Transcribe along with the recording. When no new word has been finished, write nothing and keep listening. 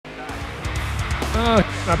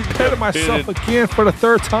I pitted myself again for the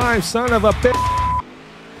third time, son of a bitch.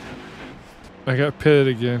 I got pitted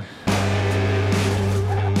again.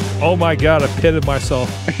 Oh my God, I pitted myself.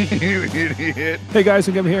 You idiot. Hey guys,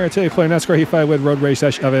 I'm Kevin here and today playing NASCAR Heat 5 with Road Race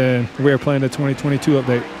Oven. We are playing the 2022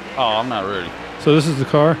 update. Oh, I'm not ready. So this is the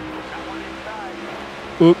car.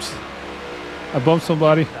 Oops. I bumped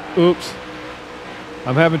somebody. Oops.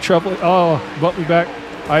 I'm having trouble. Oh, bumped me back.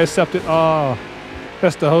 I accept it. Oh,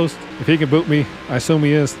 that's the host. If he can boot me, I assume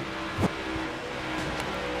he is.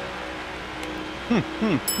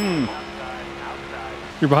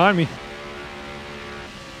 You're behind me.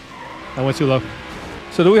 I went too low.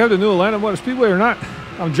 So do we have the new Atlanta Motor Speedway or not?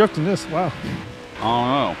 I'm drifting this. Wow. I don't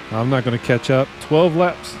know. I'm not going to catch up. 12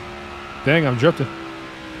 laps. Dang, I'm drifting.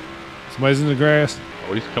 Somebody's in the grass.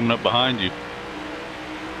 Oh, he's coming up behind you.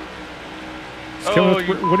 He's coming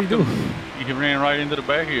up. What do you do? You ran right into the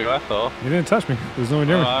back of you, I saw. You didn't touch me. There's no one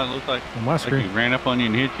near me. It looks like on my screen. He ran up on you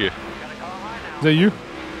and hit you. Is that you?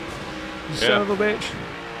 You son of a bitch.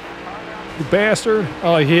 You bastard.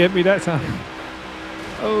 Oh, he hit me that time.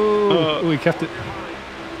 Oh, he kept it.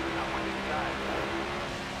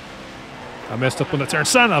 I messed up on the turn.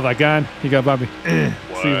 Son of a gun. He got by me.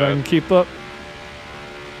 See if I can keep up.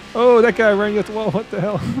 Oh, that guy ran you at the wall. What the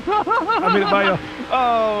hell? I made it by you.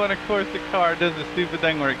 Oh, and of course the car does the stupid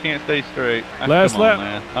thing where it can't stay straight. Last lap.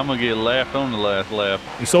 Man. I'm going to get laughed on the last lap.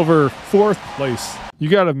 It's over 4th place. You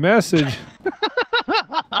got a message.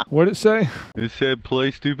 What did it say? It said,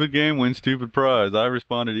 play stupid game, win stupid prize. I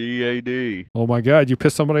responded EAD. Oh my God, you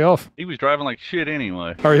pissed somebody off. He was driving like shit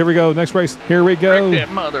anyway. All right, here we go. Next race. Here we go. Wreck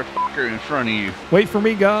that motherfucker in front of you. Wait for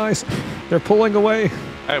me, guys. They're pulling away.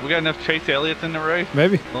 All right, we got enough Chase Elliott's in the race?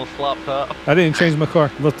 Maybe. A little slop top. I didn't change my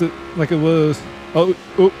car. Left it like it was. Oh,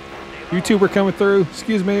 YouTuber coming through.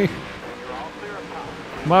 Excuse me.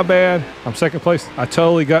 My bad. I'm 2nd place. I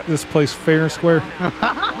totally got this place fair and square.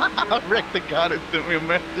 Rick the guy that sent me a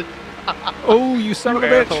message. Oh, you son of a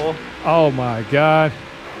bitch. Asshole. Oh my God.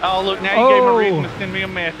 Oh, look, now you gave him a reason to send me a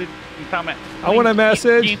message. I want a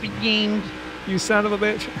message. Stupid games. You son of a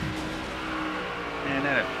bitch.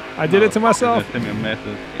 Man, I did it to myself. Send me a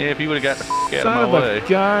message. Yeah, if he would have got the out son of my of way. a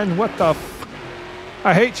gun. What the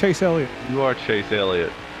I hate Chase Elliott. You are Chase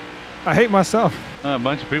Elliott. I hate myself. A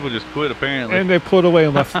bunch of people just quit, apparently. And they pulled away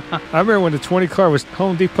and left. I remember when the 20 car was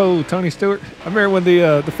Home Depot, Tony Stewart. I remember when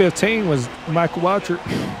the 15 was Michael Watcher.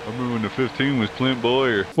 I remember when the 15 was Clint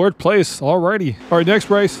Boyer. 4th place already. All right,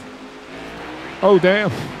 next race. Oh,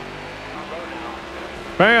 damn.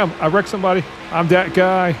 Bam, I wrecked somebody. I'm that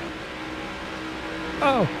guy.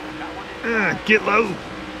 Oh. Get low.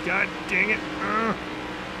 God dang it. I'm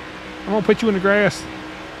going to put you in the grass.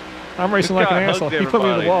 I'm racing like an asshole. He put me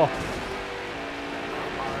in the wall.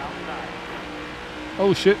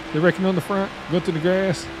 Oh shit, they're wrecking on the front. Going through the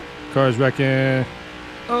grass. Car's wrecking.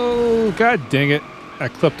 Oh, god dang it. I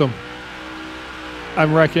clipped him.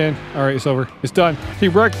 I'm wrecking. All right, it's over. It's done. He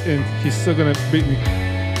wrecked and he's still gonna beat me.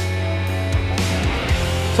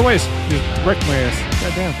 Somebody's just wrecked my ass.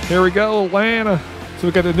 God damn. Here we go, Atlanta. So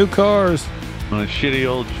we got the new cars. On a shitty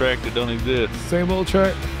old track that don't exist. Same old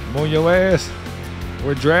track. I'm on your ass.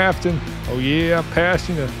 We're drafting. Oh yeah, I'm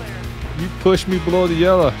passing you. You pushed me below the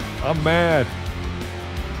yellow. I'm mad.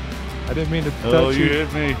 I didn't mean to touch you. Oh, you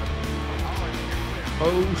hit me.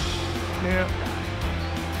 Oh, snap.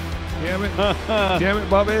 Damn it. Damn it,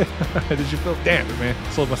 Bobby. Did you feel? Damn it, man.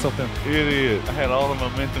 Slowed myself down. Idiot. I had all the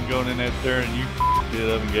momentum going in that turn and you it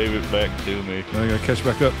up and gave it back to me. Now I gotta catch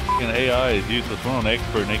back up. And AI is useless. We're on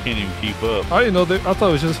expert and they can't even keep up. I didn't know that. I thought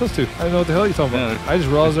it was just us two. I didn't know what the hell you're talking about. I just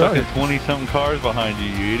realized they're out here. 20-something cars behind you,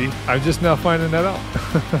 you idiot. I'm just now finding that out.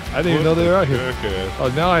 I didn't even know they were out here. Okay. Oh,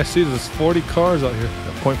 now I see there's 40 cars out here.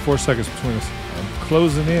 0.4 seconds between us. I'm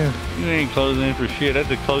closing in. You ain't closing in for shit. That's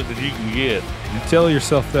the closest you can get. You tell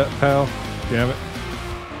yourself that, pal. Damn it.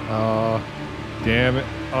 Damn it.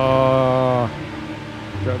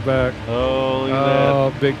 Got back. Oh, look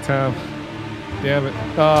at that. Big time. Damn it.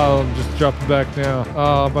 Oh, I'm just dropping back now.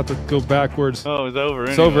 Oh, I'm about to go backwards. Oh, it's over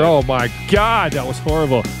anyway. It's over. Oh my God, that was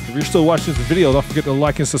horrible. If you're still watching this video, don't forget to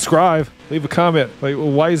like and subscribe. Leave a comment. Like,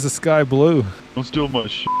 why is the sky blue? Don't steal my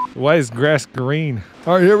shit. Why is grass green?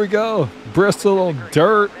 All right, here we go. Bristol on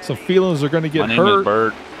dirt. Some feelings are going to get hurt. My name is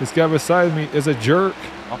Bert. This guy beside me is a jerk.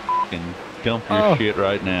 I'll fucking dump your shit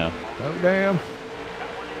right now. Oh, damn.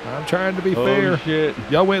 I'm trying to be fair. Oh, shit.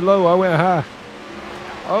 Y'all went low, I went high.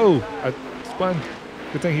 Oh, I spun.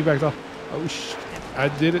 Good thing he backed off. Oh, I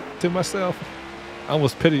did it to myself. I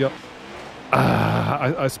almost pitted up.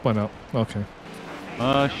 I spun out. Okay.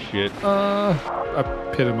 Oh, shit. I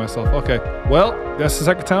pitted myself. Okay. Well, that's the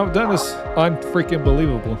second time I've done this. Unfreaking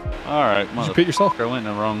believable. All right, Did you pit yourself? I went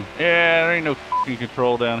in the wrong. Yeah, there ain't no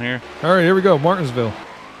control down here. All right, here we go. Martinsville.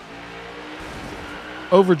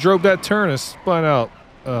 Overdrove that turn and spun out.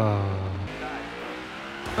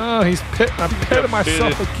 Oh, he's pit. I pitted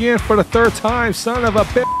myself again for the third time. Son of a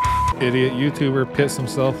bitch. Idiot YouTuber pits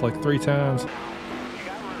himself like 3 times.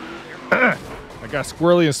 I got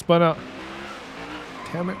squirrely and spun out.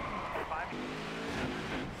 Damn it.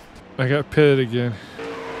 I got pitted again.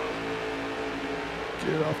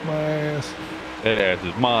 Get off my ass. That ass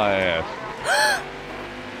is my ass.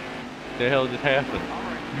 What the hell just happened?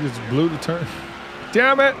 You just blew the turn.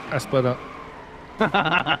 Damn it! I spun out.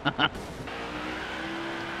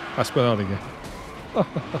 I spun out again.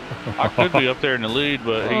 I could be up there in the lead,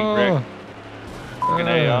 but he wrecked an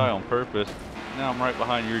AI on purpose. Now I'm right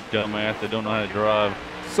behind your dumb ass that don't know how to drive.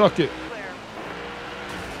 Suck it.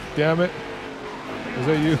 Damn it. Was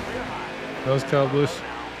that you? That was Kyle Busch.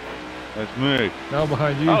 That's me. Now I'm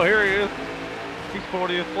behind you. Oh, here he is. He's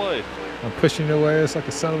 40th place. I'm pushing your ass like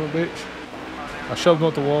a son of a bitch. I shoved him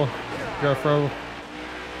up the wall. Got in front of him.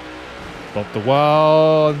 Bump the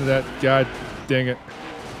wall into that. God dang it.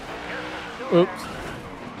 Oops.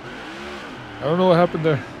 I don't know what happened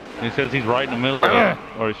there. He says he's right in the middle of it,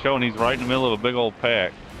 or it's showing he's right in the middle of a big old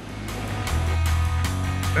pack.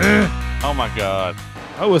 Oh my God.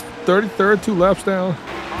 I was 33rd, 2 laps down.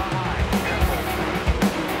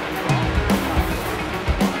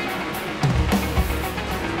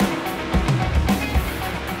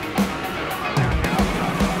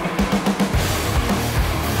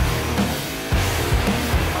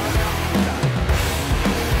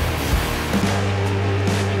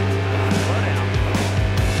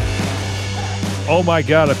 Oh my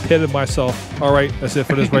God, I pitted myself. All right, that's it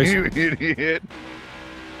for this race. You idiot.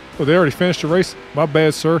 Well, they already finished the race? My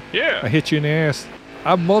bad, sir. Yeah. I hit you in the ass.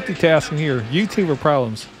 I'm multitasking here. YouTuber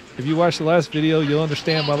problems. If you watch the last video, you'll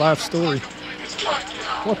understand my life story.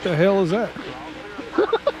 What the hell is that?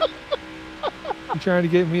 You trying to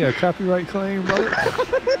get me a copyright claim, brother?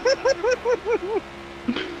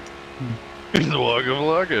 He's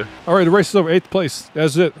wugga. All right, the race is over. 8th place.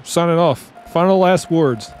 That's it. I'm signing off. Final last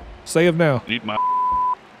words. Say them now. Eat my.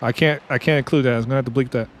 I can't include that. I was gonna have to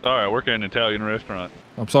bleep that. All right, work at an Italian restaurant.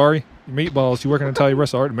 I'm sorry. Meatballs. You work in an Italian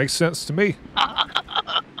restaurant. It makes sense to me.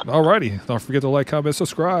 Alrighty. Don't forget to like, comment,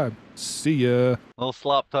 subscribe. See ya. Little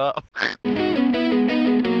slop top.